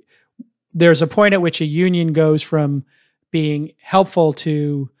 there's a point at which a union goes from being helpful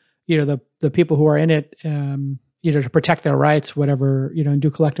to, the people who are in it, to protect their rights, whatever, and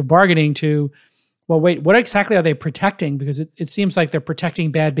do collective bargaining to, well, wait, what exactly are they protecting? Because it seems like they're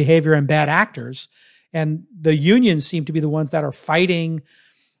protecting bad behavior and bad actors. And the unions seem to be the ones that are fighting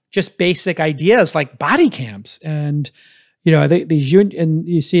just basic ideas like body cams. And, these and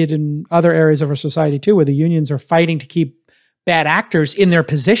you see it in other areas of our society too, where the unions are fighting to keep bad actors in their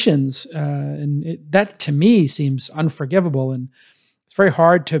positions. That to me seems unforgivable. And it's very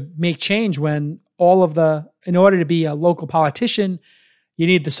hard to make change when in order to be a local politician, you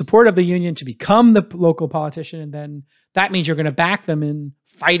need the support of the union to become the local politician. And then that means you're going to back them in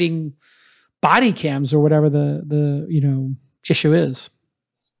fighting body cams or whatever the issue is.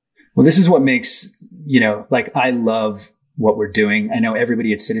 Well, this is what makes, like I love what we're doing. I know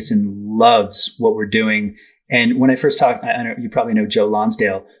everybody at Citizen loves what we're doing. And when I first talked, I know you probably know Joe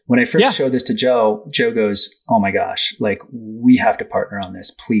Lonsdale. When I first showed this to Joe, Joe goes, oh my gosh, like we have to partner on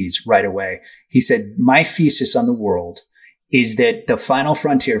this, please, right away. He said, my thesis on the world is that the final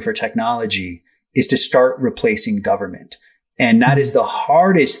frontier for technology is to start replacing government. And that is the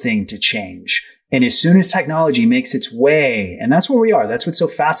hardest thing to change. And as soon as technology makes its way, and that's where we are, that's what's so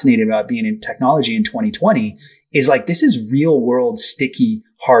fascinating about being in technology in 2020 is like, this is real world, sticky,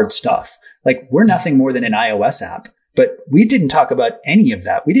 hard stuff. Like we're nothing more than an iOS app, but we didn't talk about any of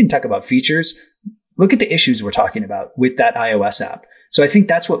that. We didn't talk about features. Look at the issues we're talking about with that iOS app. So I think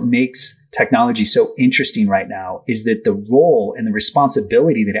that's what makes technology so interesting right now is that the role and the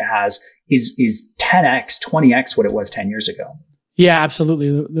responsibility that it has is 10x, 20x what it was 10 years ago. Yeah,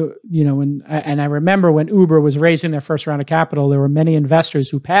 absolutely. And I remember when Uber was raising their first round of capital, there were many investors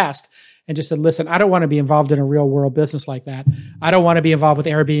who passed and just said, listen, I don't want to be involved in a real world business like that. I don't want to be involved with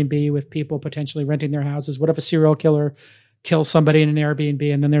Airbnb, with people potentially renting their houses. What if a serial killer kills somebody in an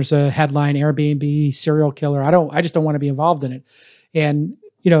Airbnb and then there's a headline, Airbnb serial killer? I just don't want to be involved in it. And,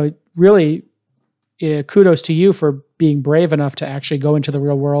 really kudos to you for being brave enough to actually go into the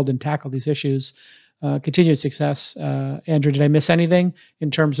real world and tackle these issues. Continued success. Andrew, did I miss anything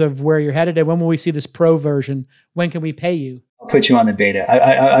in terms of where you're headed? And when will we see this pro version? When can we pay you? I'll put you on the beta.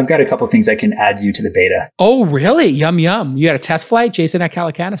 I've got a couple of things I can add you to the beta. Oh, really? Yum, yum. You got a test flight?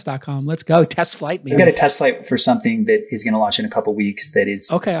 Jason@calicanis.com. Let's go. Test flight me. I've got a test flight for something that is going to launch in a couple of weeks that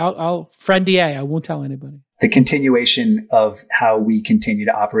is... Okay, I'll friend DA. I won't tell anybody. The continuation of how we continue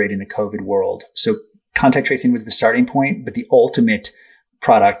to operate in the COVID world. So contact tracing was the starting point, but the ultimate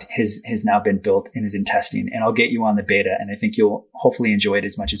product has now been built and is in testing. And I'll get you on the beta. And I think you'll hopefully enjoy it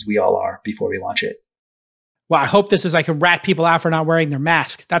as much as we all are before we launch it. Well, I hope this is I can rat people out for not wearing their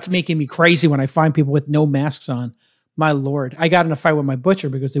mask. That's making me crazy when I find people with no masks on. My Lord. I got in a fight with my butcher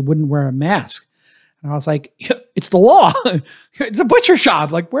because they wouldn't wear a mask. And I was like, it's the law. It's a butcher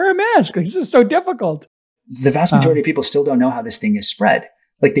shop. Like, wear a mask. This is so difficult. The vast majority of people still don't know how this thing is spread.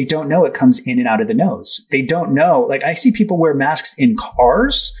 Like, they don't know it comes in and out of the nose. They don't know. Like, I see people wear masks in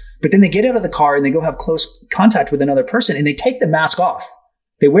cars, but then they get out of the car and they go have close contact with another person and they take the mask off.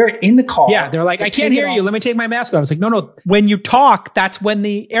 They wear it in the car. Yeah, they're like, I can't hear you. Let me take my mask off. I was like, no. When you talk, that's when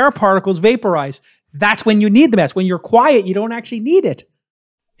the air particles vaporize. That's when you need the mask. When you're quiet, you don't actually need it.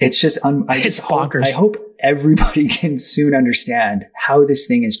 It's just, It's bonkers. I hope everybody can soon understand how this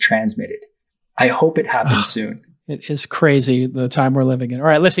thing is transmitted. I hope it happens soon. It is crazy, the time we're living in. All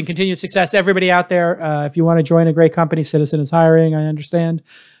right, listen, continued success. Everybody out there, if you want to join a great company, Citizen is hiring, I understand.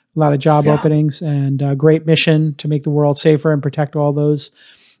 A lot of job openings and a great mission to make the world safer and protect all those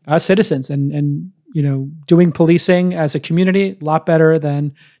citizens. And you know, doing policing as a community, a lot better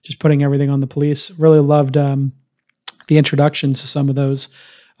than just putting everything on the police. Really loved the introductions to some of those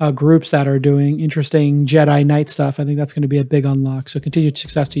groups that are doing interesting Jedi Knight stuff. I think that's going to be a big unlock. So continued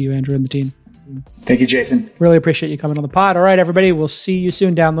success to you, Andrew, and the team. Thank you, Jason. Really appreciate you coming on the pod. All right, everybody, we'll see you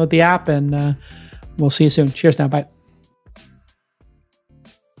soon. Download the app and we'll see you soon. Cheers now. Bye.